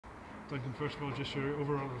Duncan, first of all, just your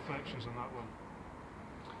overall reflections on that one.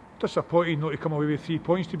 Disappointed not to come away with 3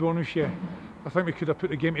 points, to be honest with you. I think we could have put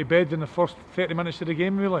the game to bed in the first 30 minutes of the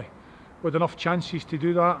game, really, with enough chances to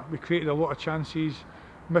do that. We created a lot of chances,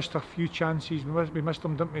 missed a few chances, we missed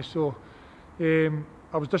them, didn't we? So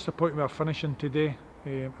I was disappointed with our finishing today,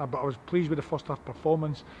 but I was pleased with the first half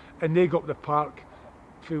performance, and they got up the park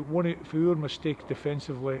for our mistake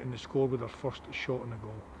defensively, and they scored with their first shot on the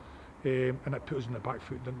goal, and it put us in the back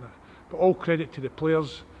foot, didn't it? But all credit to the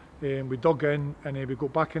players. We dug in, and we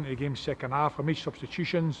got back into the game second half. I made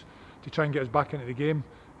substitutions to try and get us back into the game,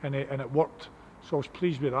 and it worked. So I was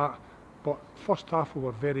pleased with that. But first half we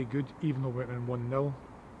were very good, even though we went in 1-0.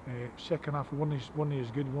 Second half we weren't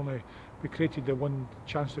as good. We created the one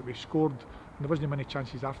chance that we scored, and there wasn't many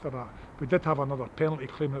chances after that. We did have another penalty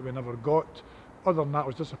claim that we never got. Other than that, I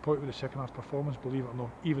was disappointed with the second half performance, believe it or not,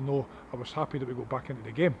 even though I was happy that we got back into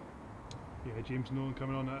the game. Yeah, James Nolan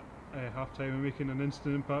coming on at half-time and making an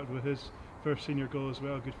instant impact with his first senior goal as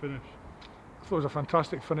well. Good finish. I thought it was a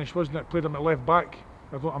fantastic finish, wasn't it? Played him at left back.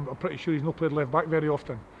 I'm pretty sure he's not played left back very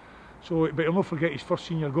often. So, but he'll not forget his first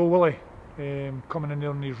senior goal, will he? Coming in there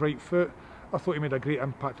on his right foot. I thought he made a great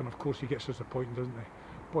impact, and of course he gets us the point, doesn't he?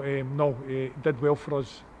 But no, he did well for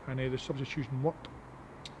us, and the substitution worked.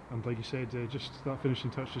 And like you said, just that finishing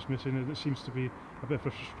touch just missing, and it seems to be a bit of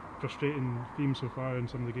a frustrating theme so far in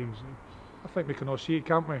some of the games. I think we can all see it,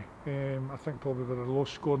 can't we? I think probably we're the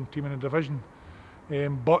lowest scoring team in the division,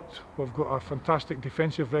 but we've got a fantastic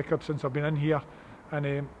defensive record since I've been in here,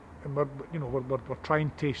 and we're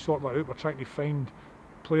trying to sort that out. We're trying to find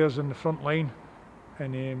players in the front line,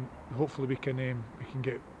 and hopefully we can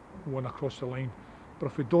get one across the line. But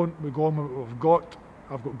if we don't, we go on with what we've got.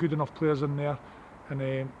 I've got good enough players in there, and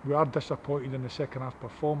we are disappointed in the second half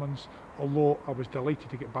performance, although I was delighted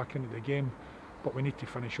to get back into the game. But we need to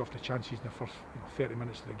finish off the chances in the first 30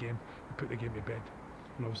 minutes of the game and put the game to bed.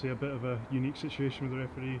 And obviously a bit of a unique situation with the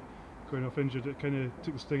referee going off injured. It kind of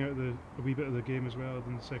took the sting out of a wee bit of the game as well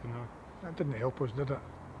in the second half. That didn't help us, did it?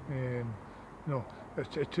 No,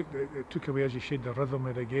 it took away, as you said, the rhythm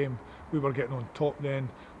of the game. We were getting on top then.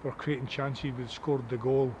 We were creating chances. We scored the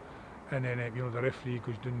goal, and then the referee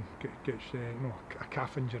goes down, gets a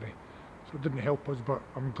calf injury. So it didn't help us, but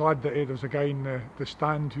I'm glad that there was a guy in the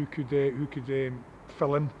stand who could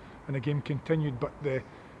fill in, and the game continued. But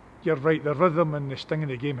you're right, the rhythm and the sting of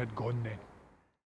the game had gone then.